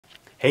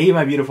Hey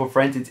my beautiful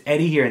friends, it's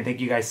Eddie here and thank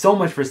you guys so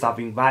much for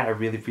stopping by. I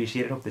really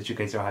appreciate it. Hope that you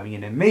guys are having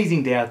an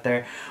amazing day out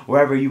there,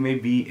 wherever you may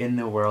be in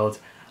the world.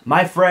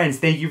 My friends,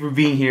 thank you for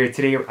being here.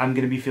 Today I'm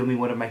going to be filming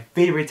one of my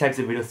favorite types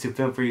of videos to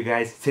film for you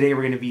guys. Today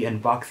we're going to be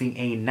unboxing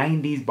a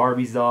 90s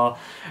Barbies doll.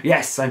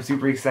 Yes, I'm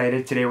super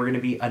excited. Today we're going to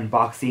be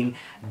unboxing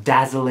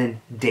Dazzlin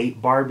Date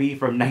Barbie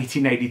from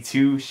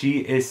 1992. She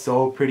is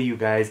so pretty, you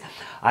guys.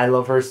 I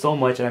love her so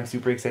much and I'm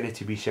super excited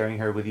to be sharing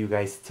her with you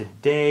guys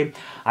today.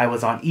 I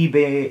was on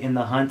eBay in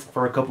the hunt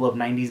for a couple of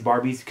 90s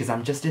Barbies because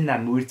I'm just in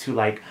that mood to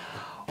like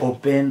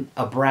open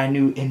a brand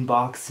new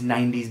inbox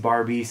 90s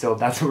Barbie. So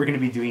that's what we're going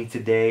to be doing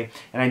today.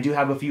 And I do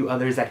have a few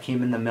others that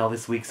came in the mail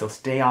this week, so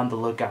stay on the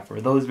lookout for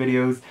those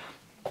videos.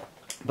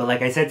 But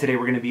like I said, today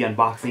we're going to be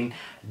unboxing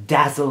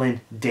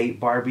Dazzlin Date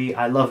Barbie.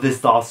 I love this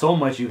doll so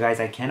much, you guys.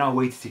 I cannot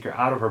wait to take her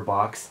out of her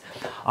box.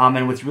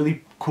 And what's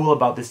really cool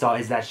about this doll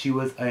is that she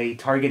was a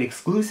Target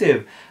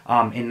exclusive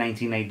in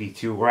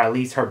 1992, or at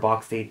least her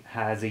box date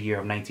has a year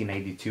of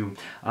 1992.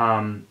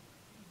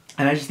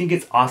 And I just think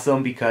it's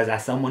awesome because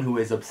as someone who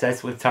is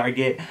obsessed with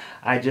Target,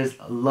 I just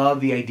love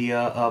the idea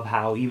of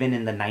how even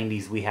in the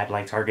 90s we had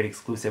like Target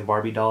exclusive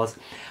Barbie dolls.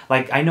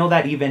 Like I know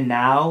that even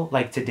now,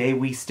 like today,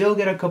 we still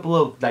get a couple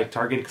of like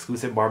Target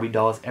exclusive Barbie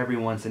dolls every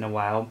once in a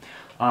while.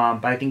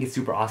 But I think it's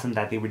super awesome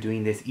that they were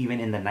doing this even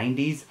in the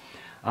 90s.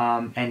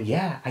 And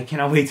yeah, I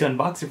cannot wait to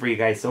unbox her for you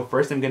guys. So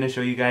first I'm going to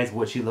show you guys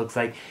what she looks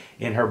like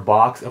in her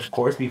box, of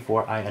course,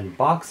 before I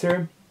unbox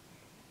her.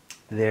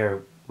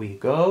 There we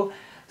go.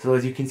 So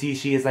as you can see,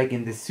 she is like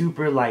in this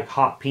super like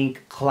hot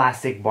pink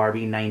classic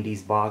Barbie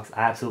 90s box.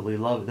 I absolutely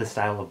love the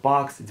style of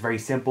box. It's very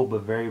simple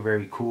but very,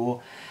 very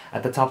cool.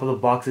 At the top of the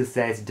box it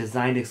says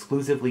designed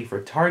exclusively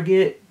for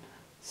Target.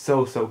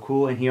 So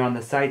cool. And here on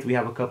the sides we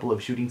have a couple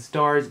of shooting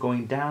stars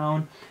going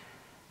down.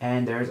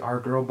 And there's our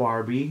girl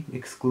Barbie.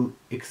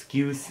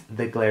 Excuse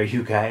the glare,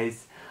 you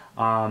guys.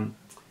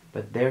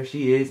 But there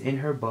she is in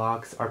her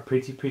box, our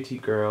pretty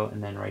girl.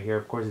 And then right here,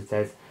 of course, it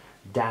says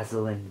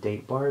Dazzlin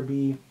Date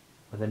Barbie,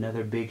 with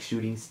another big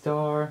shooting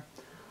star.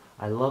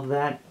 I love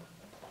that.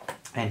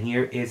 And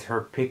here is her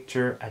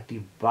picture at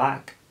the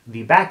back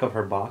of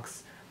her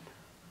box.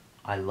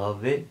 I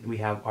love it. We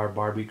have our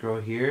Barbie girl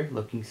here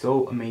looking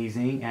so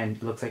amazing, and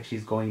it looks like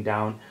she's going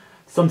down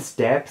some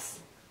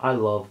steps. I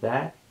love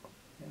that.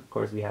 And of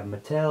course we have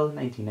Mattel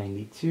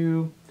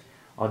 1992.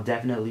 I'll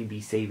definitely be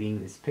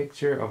saving this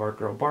picture of our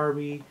girl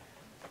Barbie.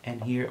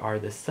 And here are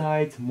the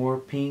sides, more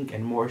pink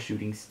and more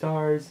shooting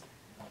stars.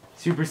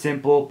 Super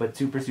simple, but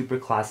super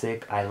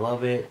classic. I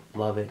love it,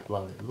 love it,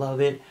 love it, love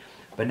it.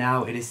 But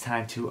now it is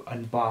time to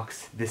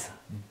unbox this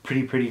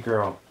pretty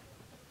girl.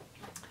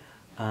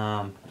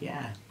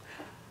 Yeah.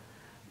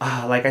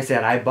 Like I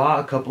said, I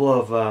bought a couple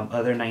of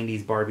other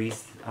 90s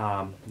Barbies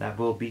that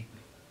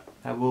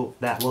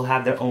will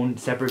have their own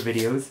separate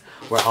videos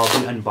where I'll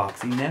be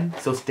unboxing them.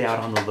 So stay out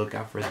on the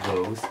lookout for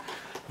those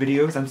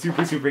videos. I'm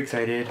super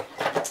excited.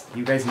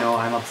 You guys know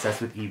I'm obsessed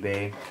with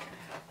eBay.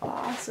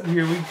 So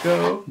here we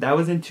go. That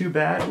wasn't too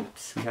bad.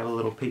 Oops, we have a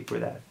little paper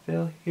that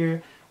fell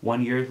here.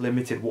 1 year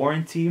limited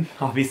warranty.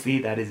 Obviously,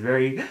 that is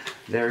very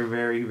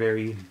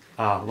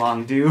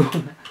long due.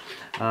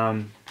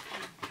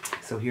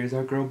 So here's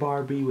our girl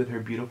Barbie with her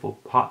beautiful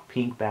hot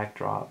pink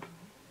backdrop.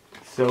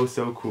 So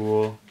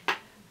cool.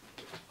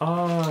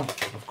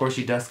 Of course,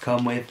 she does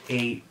come with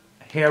a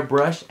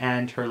hairbrush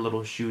and her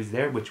little shoes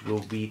there, which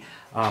we'll be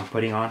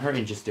putting on her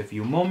in just a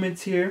few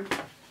moments here.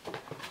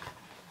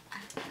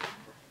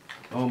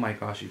 Oh my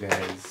gosh, you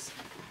guys.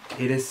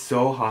 It is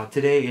so hot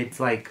today. It's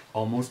like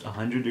almost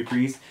 100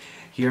 degrees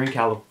here in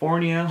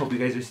California. Hope you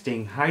guys are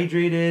staying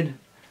hydrated.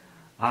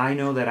 I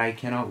know that I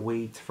cannot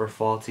wait for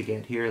fall to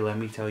get here. Let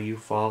me tell you,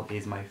 fall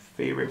is my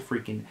favorite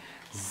freaking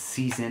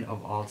season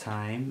of all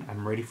time.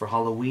 I'm ready for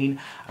Halloween.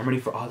 I'm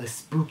ready for all the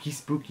spooky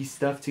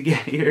stuff to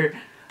get here.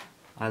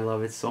 I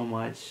love it so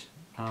much.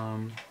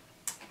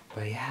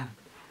 But yeah.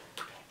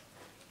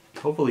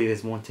 Hopefully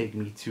this won't take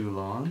me too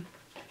long.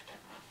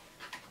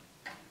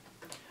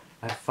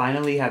 I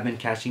finally have been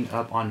catching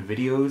up on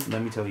videos.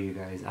 Let me tell you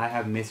guys, I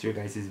have missed your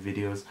guys'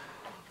 videos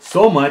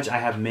so much. I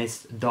have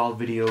missed doll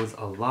videos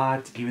a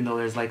lot, even though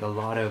there's like a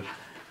lot of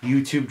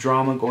YouTube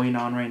drama going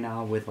on right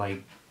now with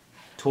like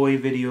toy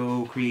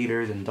video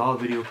creators and doll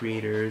video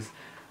creators,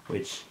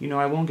 which, you know,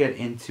 I won't get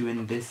into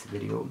in this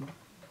video.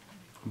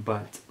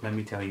 But let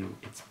me tell you,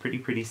 it's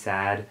pretty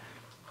sad.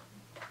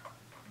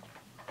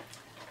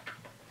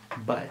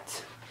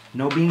 But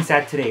no being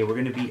sad today. We're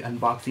going to be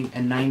unboxing a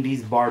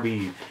 90s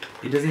Barbie.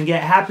 It doesn't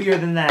get happier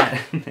than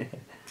that.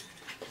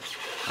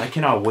 I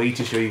cannot wait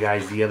to show you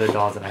guys the other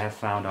dolls that I have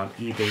found on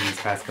eBay these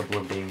past couple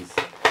of days.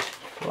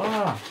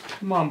 Wow.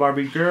 Come on,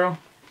 Barbie girl.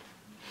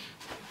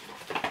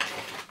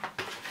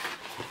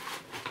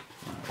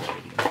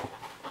 Alrighty.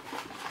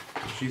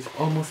 She's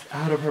almost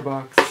out of her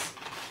box.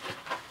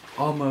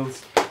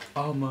 Almost.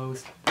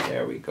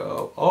 There we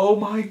go. Oh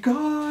my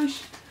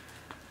gosh.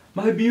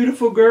 My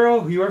beautiful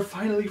girl, you are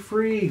finally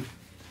free.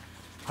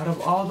 Out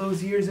of all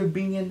those years of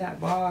being in that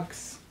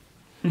box.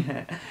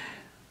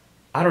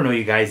 I don't know,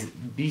 you guys.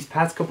 These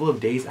past couple of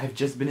days, I've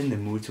just been in the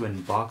mood to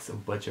unbox a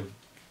bunch of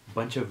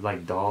bunch of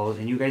like dolls,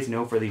 and you guys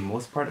know for the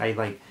most part I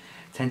like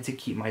tend to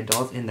keep my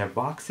dolls in their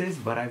boxes,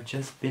 but I've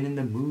just been in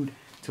the mood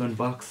to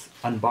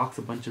unbox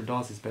a bunch of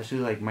dolls, especially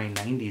like my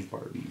 90s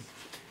Barbies.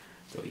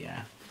 So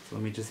yeah, so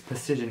let me just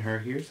position her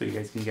here so you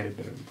guys can get a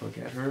better look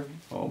at her.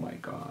 Oh my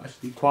gosh,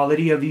 the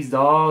quality of these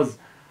dolls.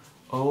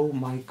 Oh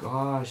my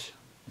gosh,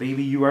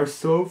 baby, you are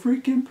so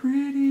freaking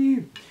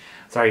pretty.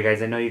 Sorry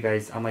guys, I know you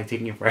guys, I'm like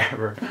taking it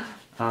forever.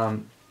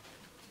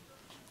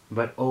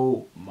 But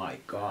oh my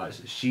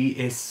gosh, she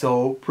is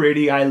so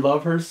pretty. I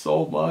love her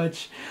so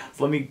much.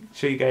 So let me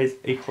show you guys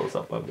a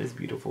close-up of this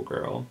beautiful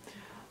girl.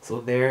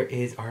 So there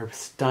is our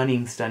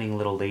stunning, stunning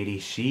little lady.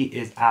 She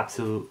is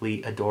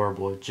absolutely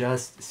adorable.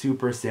 Just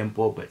super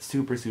simple, but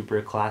super,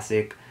 super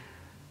classic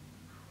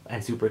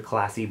and super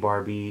classy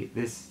Barbie.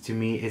 This to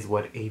me is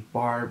what a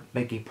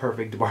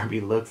perfect Barbie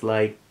looks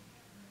like.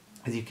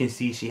 As you can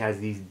see, she has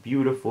these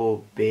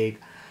beautiful, big,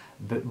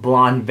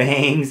 blonde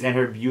bangs and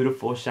her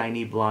beautiful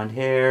shiny blonde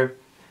hair.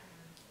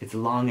 It's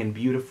long and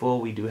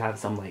beautiful. We do have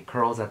some like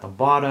curls at the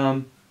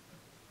bottom.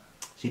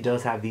 She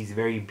does have these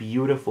very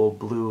beautiful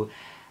blue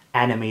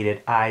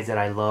animated eyes that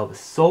I love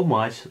so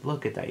much.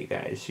 Look at that, you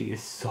guys. She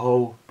is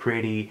so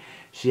pretty.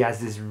 She has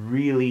this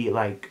really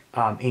like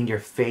in your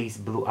face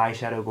blue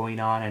eyeshadow going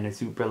on and a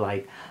super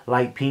like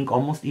light pink,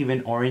 almost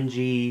even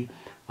orangey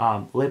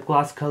lip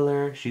gloss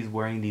color. She's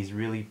wearing these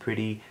really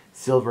pretty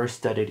silver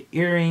studded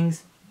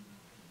earrings.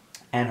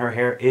 And her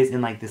hair is in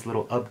like this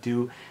little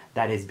updo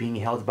that is being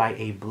held by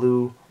a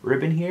blue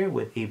ribbon here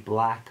with a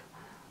black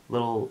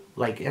little,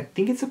 like, I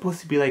think it's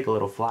supposed to be like a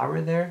little flower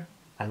there.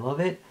 I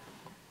love it.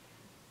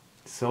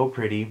 So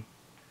pretty.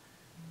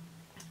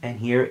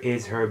 And here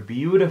is her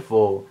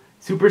beautiful,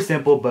 super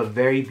simple but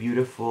very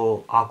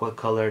beautiful aqua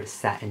colored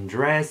satin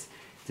dress.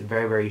 It's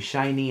very, very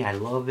shiny. I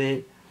love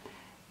it.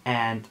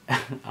 And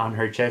on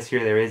her chest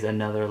here there is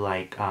another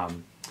like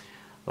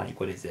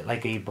what is it?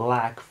 Like a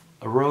black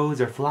rose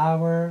or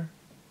flower.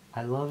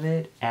 I love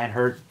it. And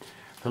her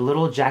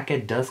little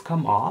jacket does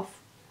come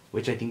off,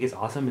 which I think is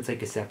awesome. It's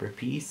like a separate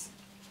piece,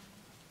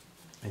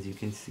 as you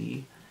can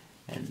see.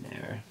 And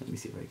there, let me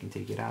see if I can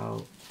take it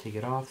off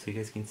so you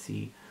guys can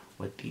see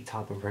what the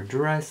top of her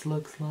dress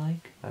looks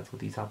like. That's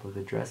what the top of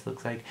the dress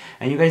looks like.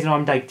 And you guys know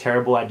I'm like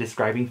terrible at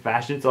describing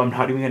fashion, so I'm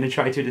not even going to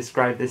try to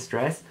describe this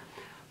dress.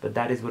 But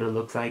that is what it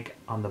looks like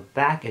on the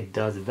back. It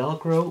does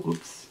Velcro.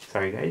 Oops,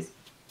 sorry guys.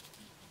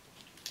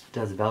 It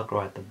does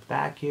Velcro at the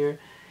back here.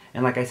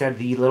 And like I said,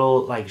 the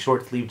little like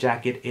short sleeve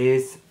jacket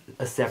is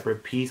a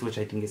separate piece, which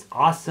I think is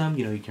awesome.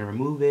 You know, you can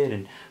remove it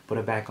and put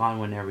it back on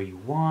whenever you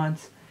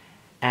want.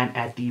 And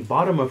at the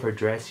bottom of her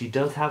dress, she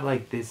does have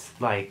like this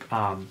like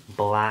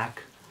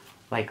black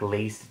like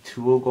lace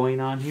tulle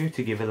going on here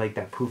to give it like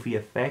that poofy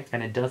effect.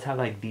 And it does have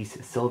like these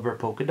silver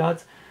polka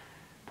dots,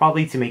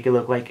 probably to make it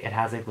look like it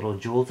has like little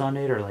jewels on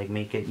it, or like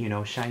make it, you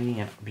know, shiny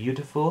and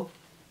beautiful.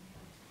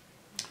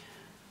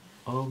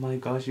 Oh my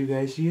gosh, you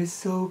guys, she is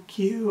so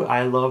cute.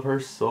 I love her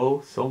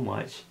so, so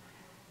much.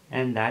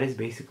 And that is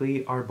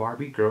basically our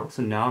Barbie girl.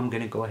 So now I'm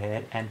going to go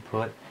ahead and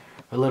put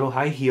her little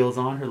high heels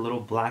on, her little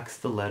black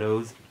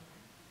stilettos.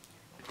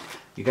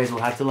 You guys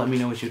will have to let me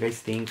know what you guys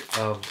think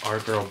of our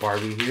girl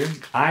Barbie here.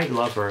 I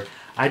love her.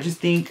 I just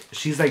think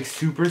she's like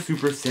super,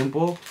 super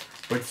simple,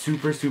 but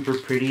super, super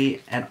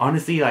pretty. And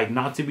honestly, like,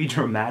 not to be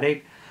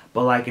dramatic,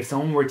 but like if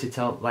someone were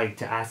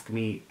to ask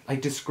me,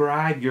 like,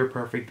 describe your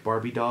perfect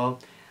Barbie doll,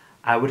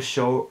 I would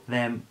show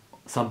them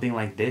something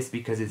like this,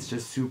 because it's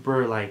just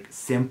super like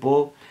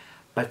simple,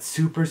 but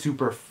super,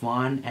 super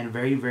fun and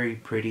very, very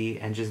pretty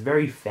and just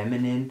very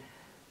feminine.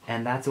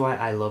 And that's why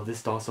I love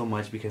this doll so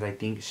much, because I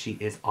think she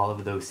is all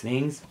of those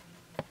things.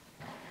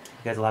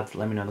 You guys will have to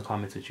let me know in the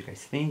comments what you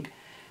guys think.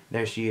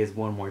 There she is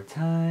one more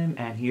time,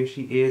 and here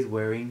she is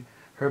wearing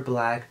her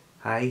black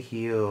high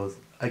heels.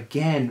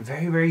 Again,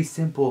 very, very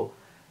simple,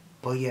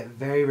 but yet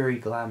very, very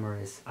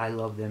glamorous. I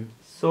love them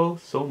so,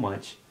 so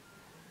much.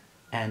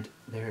 And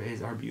there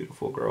is our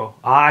beautiful girl.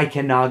 I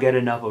cannot get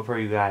enough of her,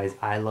 you guys.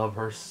 I love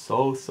her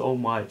so, so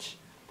much.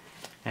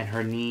 And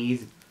her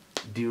knees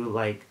do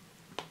like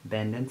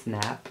bend and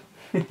snap.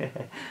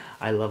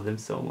 I love them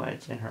so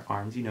much. And her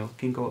arms, you know,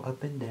 can go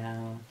up and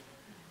down.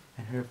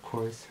 And her, of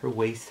course, her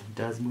waist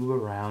does move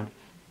around.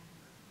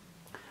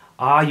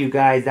 Ah, you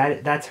guys,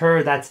 that's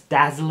her. That's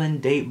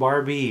Dazzlin Date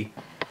Barbie.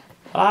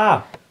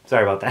 Ah,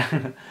 sorry about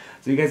that.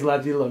 So you guys will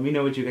have to let me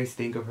know what you guys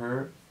think of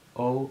her.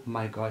 Oh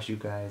my gosh, you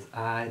guys,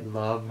 I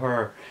love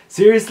her.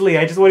 Seriously,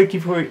 I just want to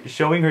keep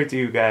showing her to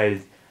you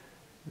guys.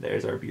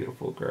 There's our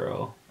beautiful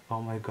girl.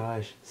 Oh my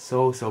gosh,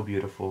 so, so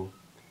beautiful.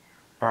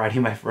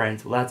 Alrighty, my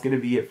friends, well, that's going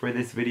to be it for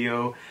this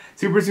video.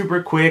 Super,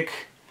 super quick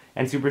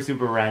and super,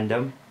 super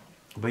random.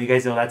 But you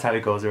guys know that's how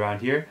it goes around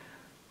here.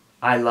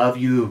 I love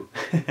you.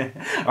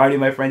 Alrighty,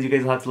 my friends, you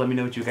guys will have to let me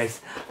know what you guys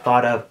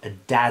thought of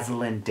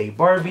Dazzlin Date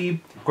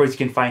Barbie. Of course, you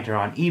can find her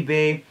on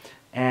eBay.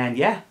 And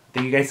yeah,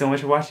 thank you guys so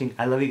much for watching.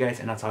 I love you guys,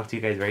 and I'll talk to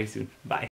you guys very soon. Bye.